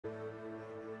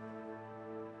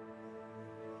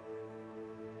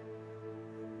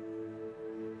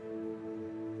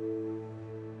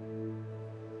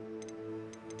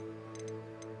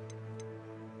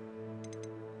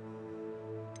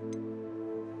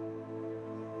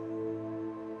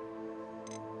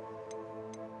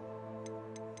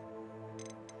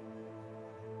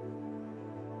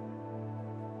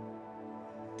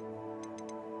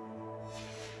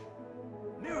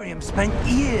spent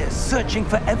years searching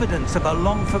for evidence of a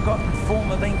long-forgotten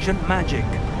form of ancient magic.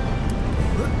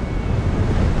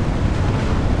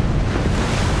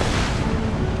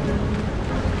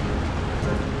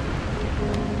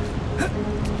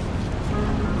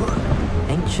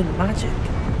 Ancient magic?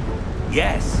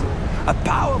 Yes, a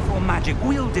powerful magic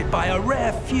wielded by a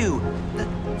rare few that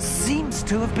seems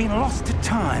to have been lost to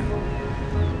time.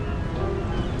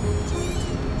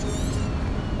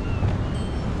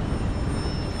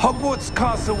 Hogwarts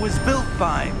Castle was built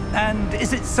by, and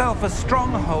is itself a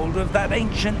stronghold of that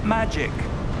ancient magic.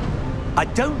 I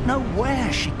don't know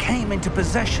where she came into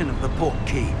possession of the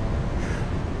portkey,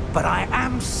 but I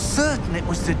am certain it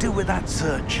was to do with that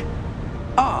search.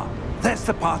 Ah, there's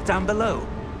the path down below.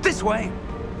 This way.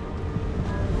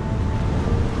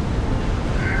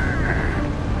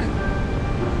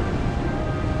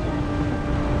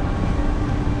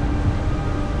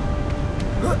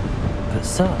 But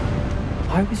sir,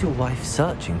 why was your wife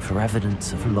searching for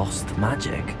evidence of lost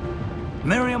magic?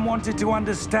 Miriam wanted to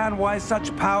understand why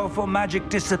such powerful magic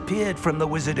disappeared from the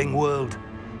wizarding world.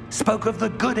 Spoke of the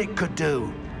good it could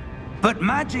do. But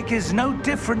magic is no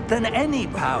different than any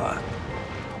power.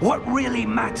 What really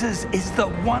matters is the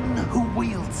one who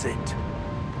wields it.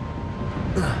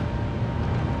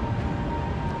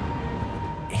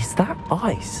 Is that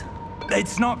ice?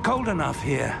 It's not cold enough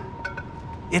here.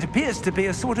 It appears to be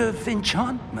a sort of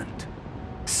enchantment.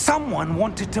 Someone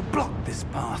wanted to block this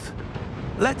path.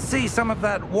 Let's see some of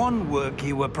that wand work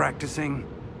you were practicing.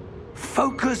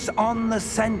 Focus on the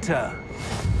center.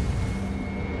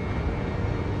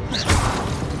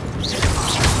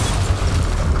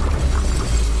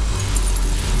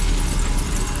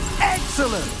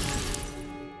 Excellent!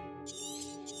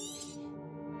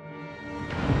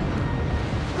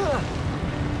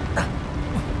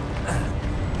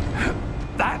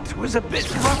 That was a bit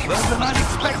rougher than I'd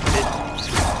expected.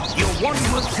 Your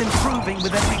wand work's improving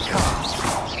with every cast.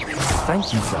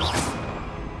 Thank you, sir.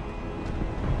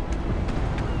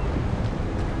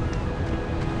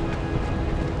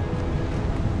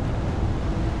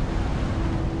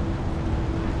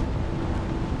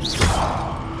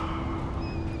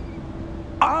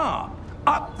 Ah,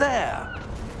 up there.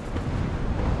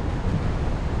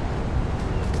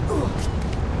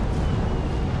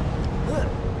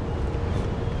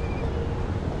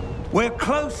 We're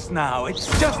close now. It's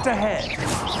just ahead.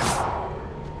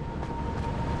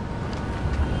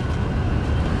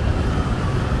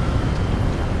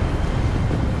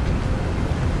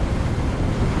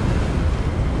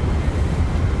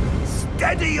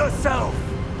 Steady yourself.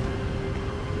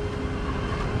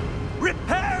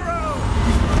 Reparo!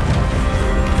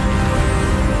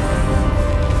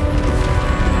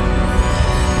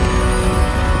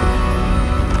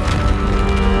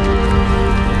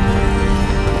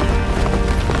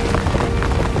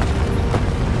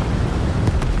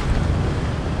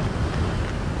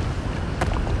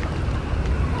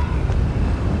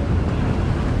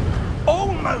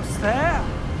 Almost there.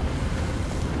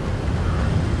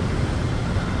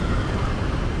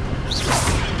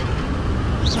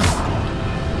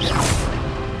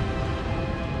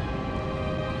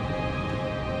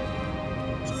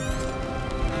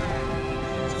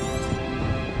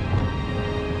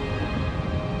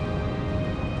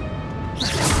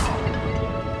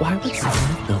 Why would someone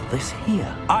have built this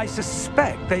here? I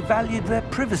suspect they valued their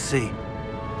privacy.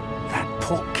 That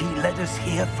portkey led us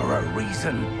here for a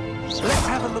reason. Let's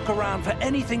have a look around for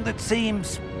anything that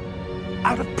seems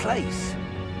out of place.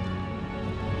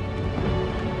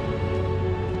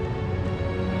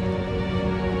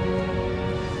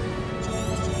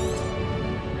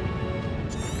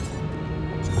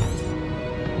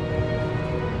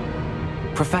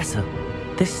 Professor,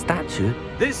 this statue...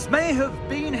 This may have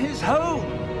been his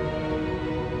home.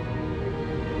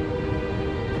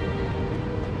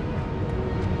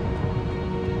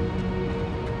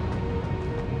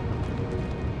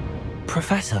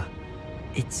 Professor,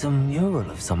 it's a mural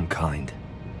of some kind.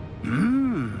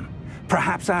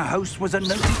 Perhaps our host was a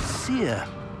noted seer.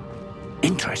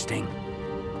 Interesting.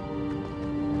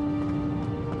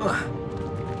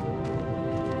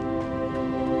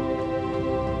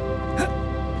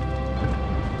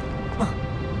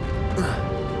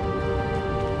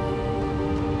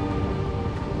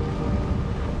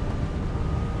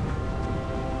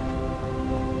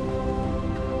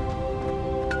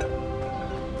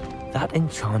 That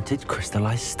enchanted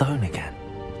crystallized stone again.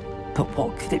 But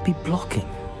what could it be blocking?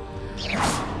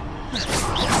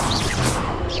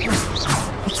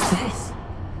 What's this?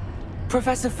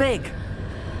 Professor Fig!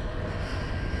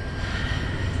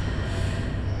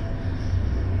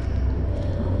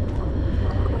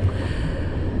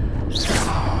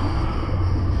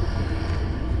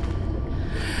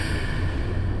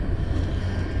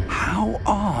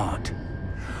 odd.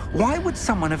 Why would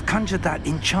someone have conjured that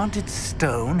enchanted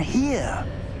stone here?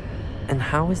 And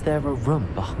how is there a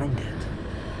room behind it?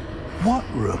 What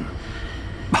room?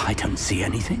 I don't see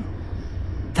anything.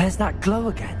 There's that glow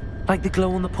again, like the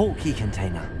glow on the portkey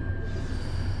container.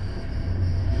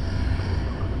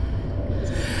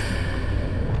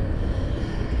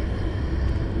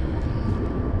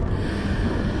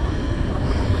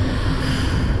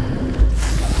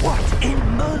 What in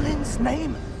Merlin's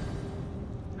name?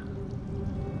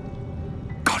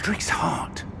 Godric's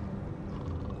heart.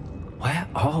 Where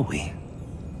are we?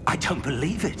 I don't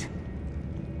believe it.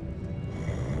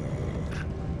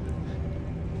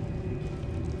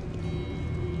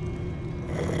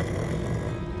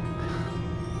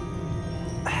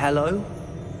 Hello?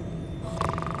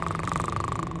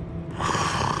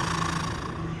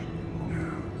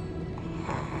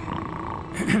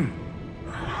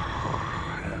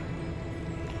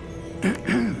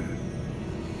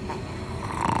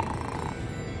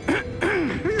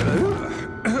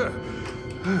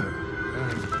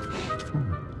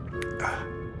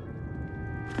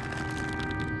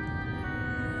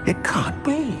 It can't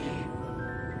be.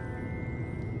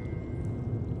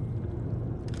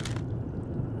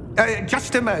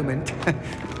 Just a moment.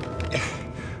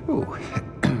 Ooh.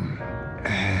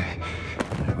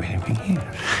 Where are we here?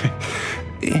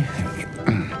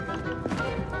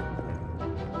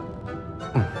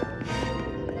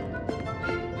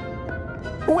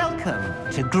 Welcome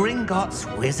to Gringotts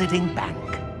Wizarding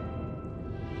Bank.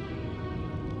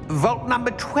 Vault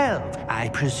number 12, I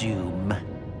presume.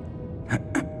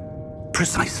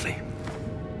 Precisely.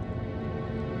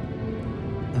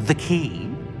 The key?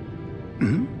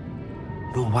 Hmm?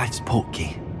 Your wife's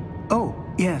portkey. Oh,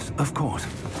 yes, of course.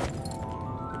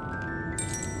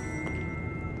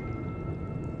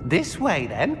 This way,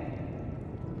 then.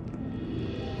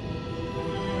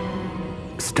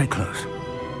 Stay close.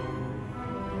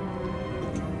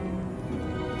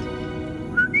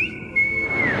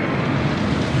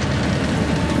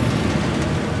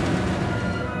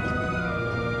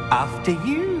 After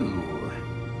you.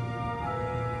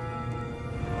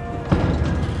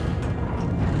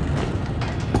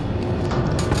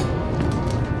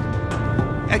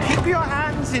 Keep your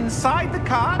hands inside the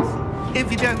cart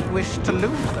if you don't wish to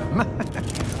lose them.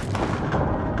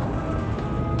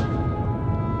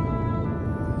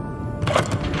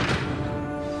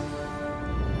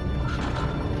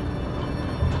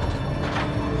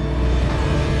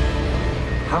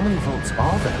 How many vaults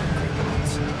are there in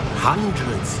Gringotts?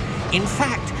 Hundreds. In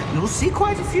fact, you'll see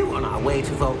quite a few on our way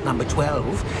to vault number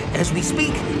 12. As we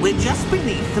speak, we're just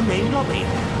beneath the main lobby.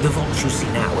 The vaults you see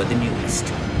now are the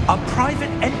newest. Are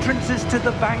private entrances to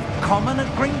the bank common at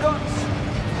Gringotts?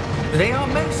 They are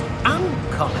most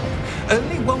uncommon.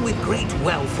 Only one with great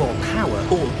wealth or power,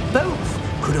 or both,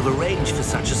 could have arranged for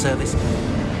such a service.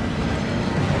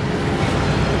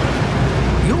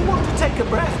 You'll want to take a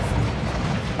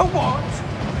breath. A what?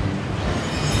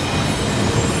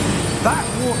 That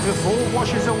waterfall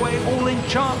washes away all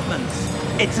enchantments.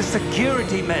 It's a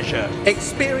security measure.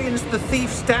 Experienced the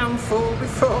thief's downfall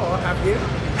before, have you?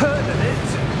 Heard of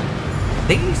it?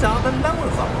 These are the lower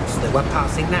vaults that we're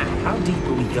passing now. How deep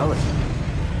are we going?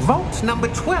 Vault number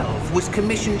 12 was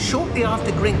commissioned shortly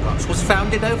after Gringotts was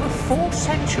founded over 4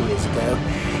 centuries ago.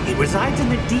 It resides in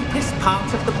the deepest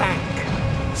part of the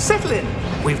bank. Settle in.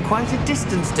 We've quite a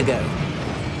distance to go.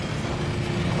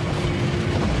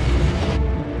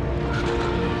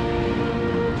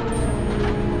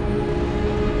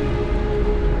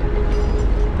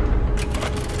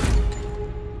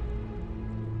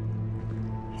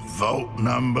 Vault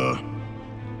number?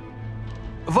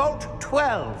 Vault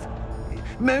 12.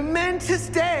 Momentous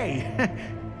day.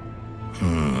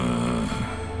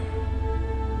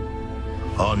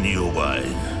 On your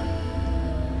way.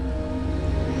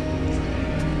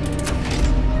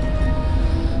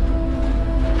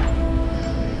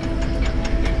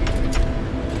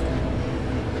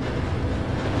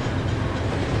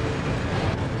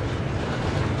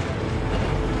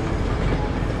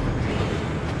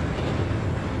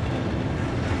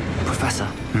 Professor,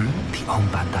 the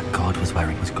armband that guard was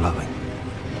wearing was glowing.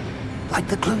 Like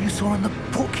the glow you saw in the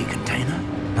portkey container?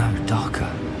 No,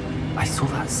 darker. I saw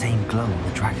that same glow on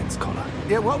the dragon's collar.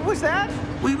 Yeah, what was that?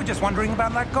 We were just wondering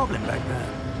about that goblin back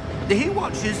there. He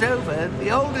watches over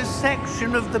the oldest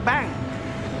section of the bank.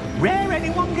 Rare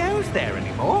anyone goes there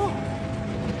anymore.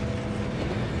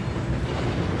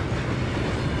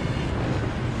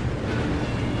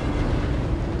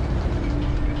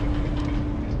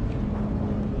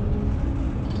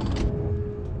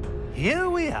 Here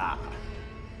we are.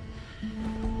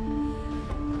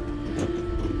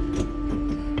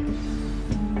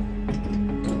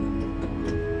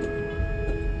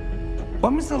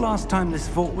 When was the last time this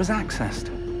vault was accessed?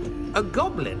 A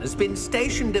goblin has been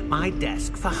stationed at my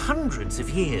desk for hundreds of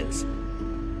years.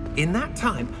 In that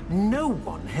time, no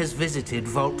one has visited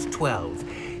Vault 12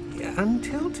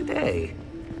 until today.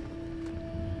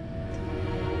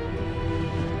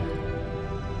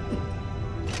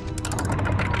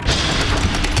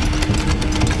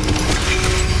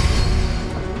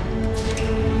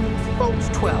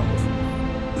 Vault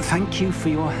 12. Thank you for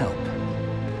your help.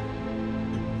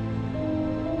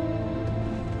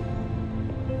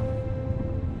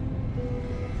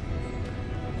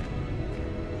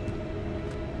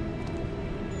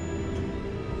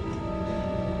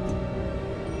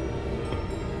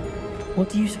 What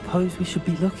do you suppose we should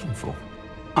be looking for?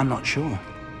 I'm not sure.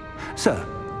 Sir,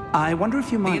 I wonder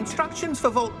if you The might... instructions for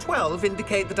Vault 12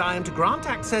 indicate that I am to grant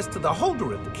access to the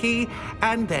holder of the key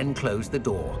and then close the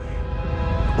door.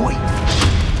 Wait!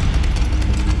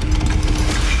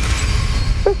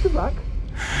 Best of luck.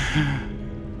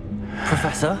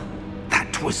 Professor?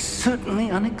 That was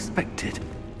certainly unexpected.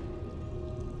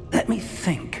 Let me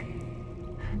think.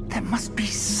 There must be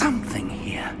something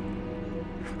here.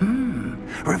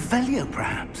 Revelio,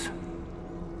 perhaps?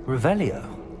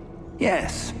 Revelio?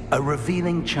 Yes, a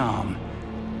revealing charm.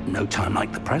 No time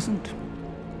like the present.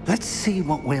 Let's see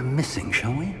what we're missing,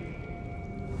 shall we?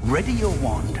 Ready your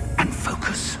wand and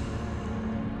focus.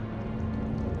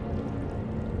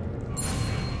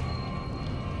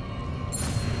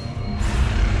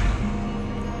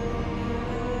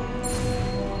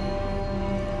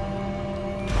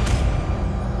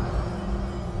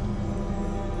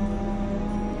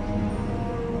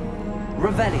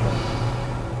 Revelio.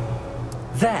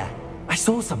 There! I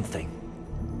saw something.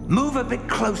 Move a bit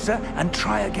closer and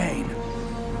try again.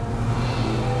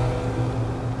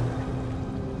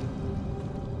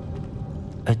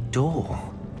 A door.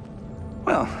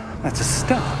 Well, that's a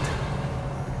start.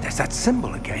 There's that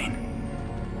symbol again.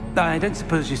 I don't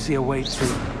suppose you see a way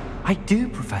to... I do,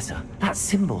 Professor. That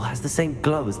symbol has the same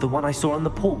glow as the one I saw on the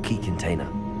port key container.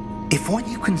 If what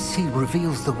you can see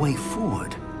reveals the way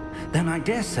forward, then I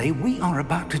dare say we are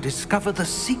about to discover the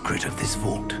secret of this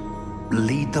vault.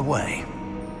 Lead the way.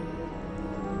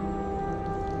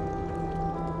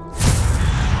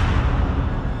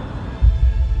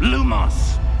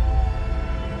 Lumos!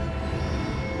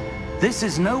 This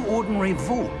is no ordinary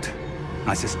vault.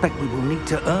 I suspect we will need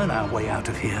to earn our way out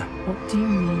of here. What do you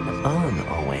mean, earn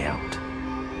our way out?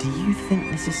 Do you think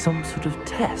this is some sort of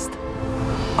test?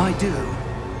 I do.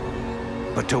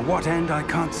 But to what end, I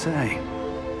can't say.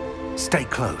 Stay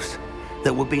close.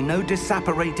 There will be no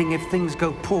disapparating if things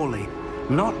go poorly.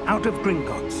 Not out of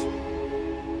Gringotts.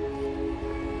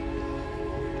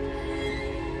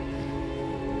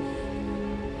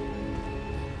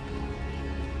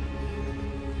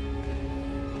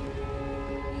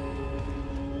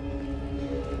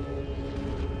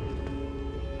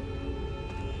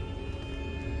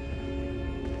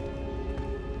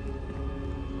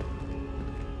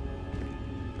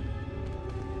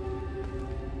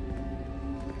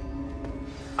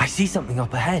 I see something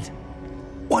up ahead.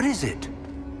 What is it?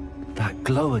 That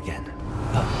glow again,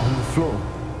 but on the floor.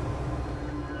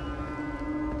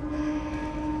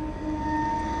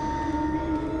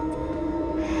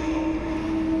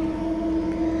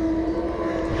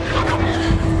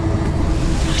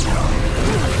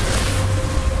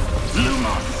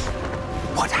 Lumos!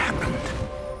 What happened?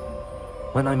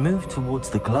 When I moved towards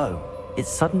the glow, it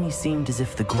suddenly seemed as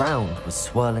if the ground was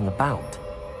swirling about.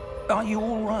 Are you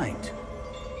all right?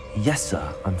 Yes,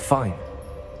 sir, I'm fine.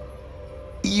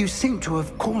 You seem to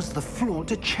have caused the floor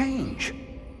to change.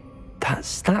 That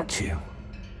statue.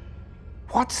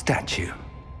 What statue?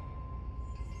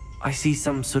 I see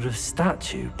some sort of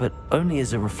statue, but only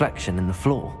as a reflection in the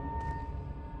floor.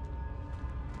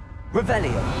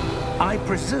 Revelio. I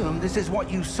presume this is what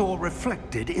you saw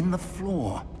reflected in the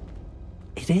floor.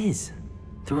 It is.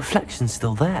 The reflection's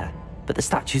still there, but the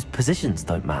statue's positions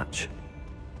don't match.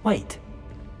 Wait.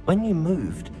 When you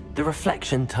moved, the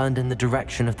reflection turned in the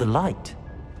direction of the light.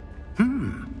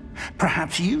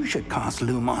 Perhaps you should cast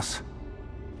Lumos.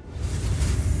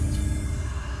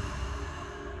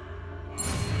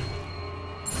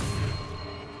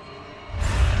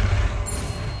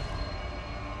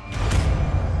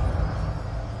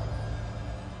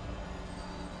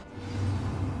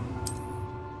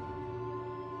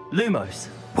 Lumos.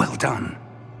 Well done.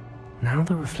 Now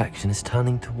the reflection is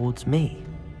turning towards me.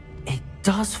 It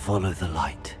does follow the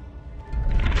light.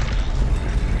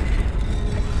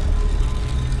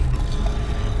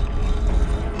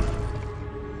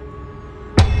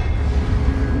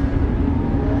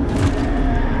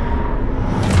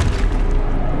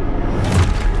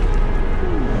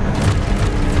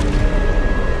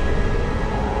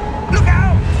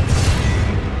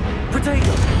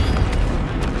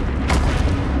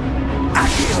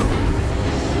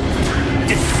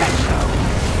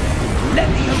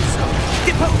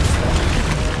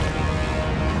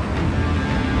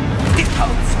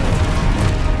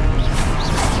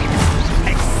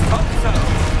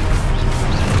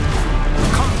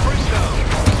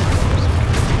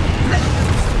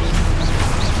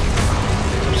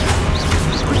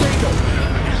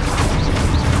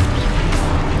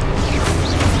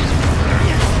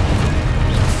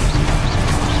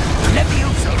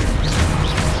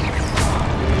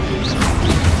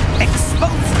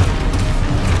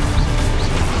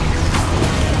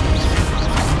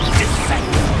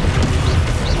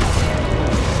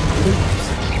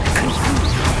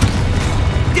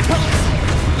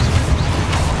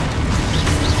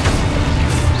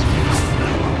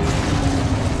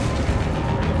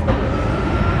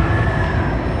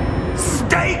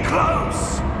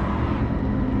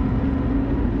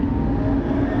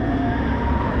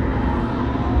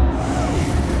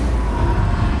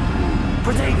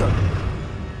 Protego!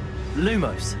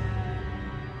 Lumos!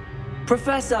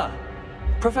 Professor!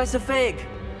 Professor Fig!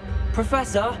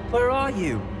 Professor, where are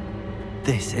you?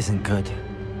 This isn't good.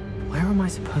 Where am I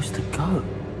supposed to go?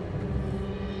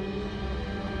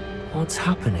 What's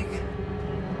happening?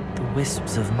 The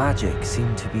wisps of magic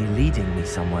seem to be leading me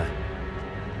somewhere.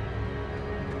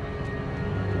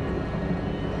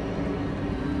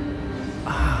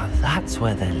 Ah, that's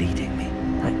where they're leading me.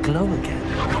 That glow again.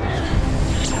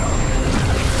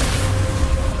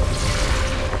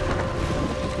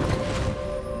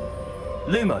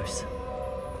 Lumos.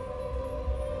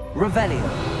 Revelio.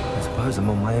 I suppose I'm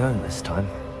on my own this time.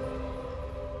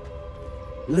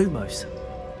 Lumos.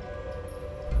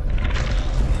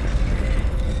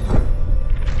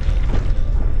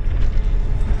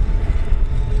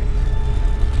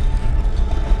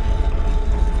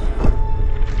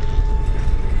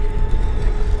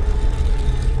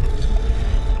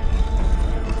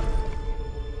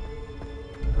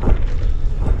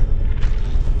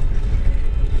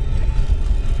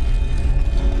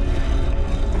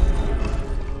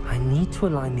 To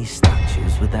align these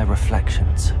statues with their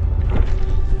reflections.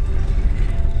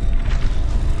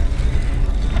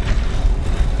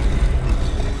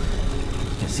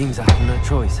 It seems I have no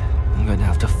choice. I'm going to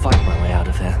have to fight my way out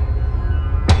of here.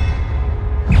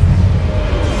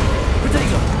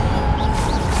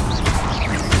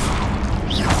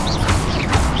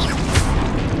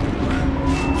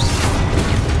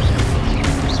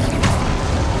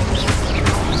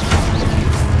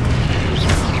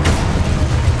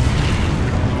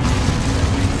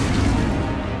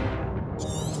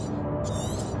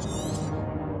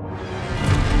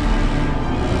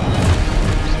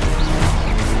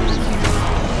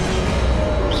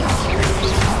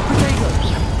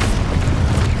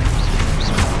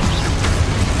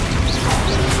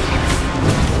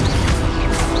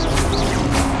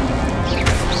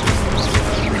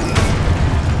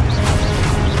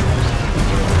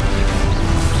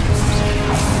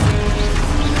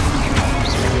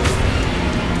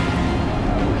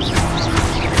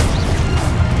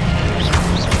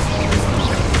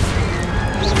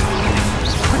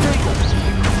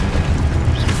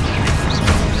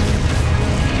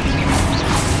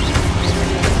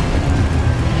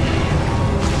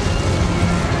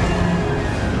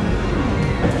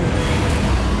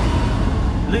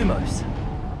 Lumos.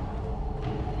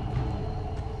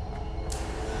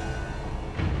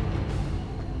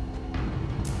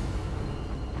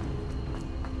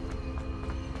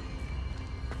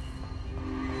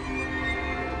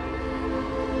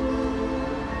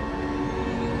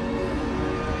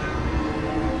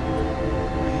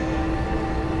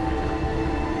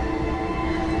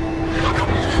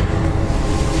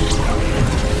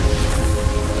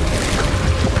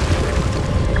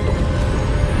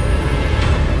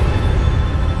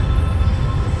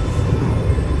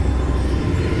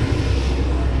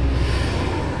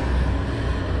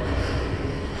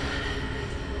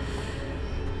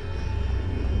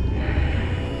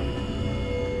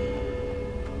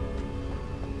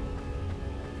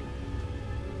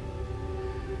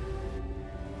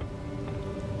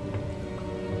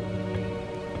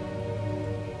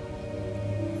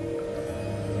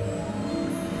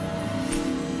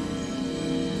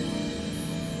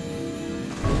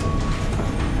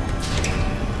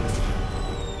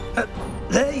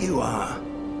 There you are.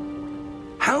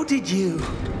 How did you...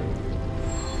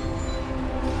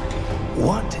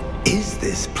 What is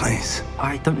this place?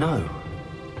 I don't know.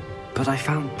 But I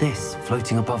found this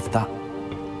floating above that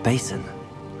basin.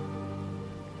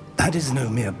 That is no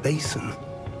mere basin.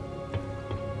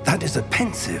 That is a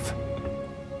pensive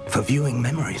for viewing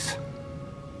memories.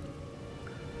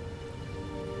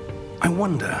 I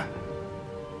wonder...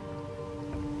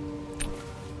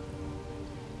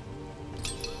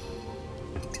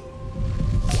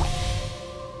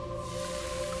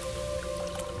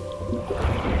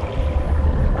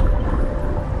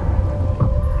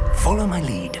 Follow my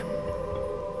lead.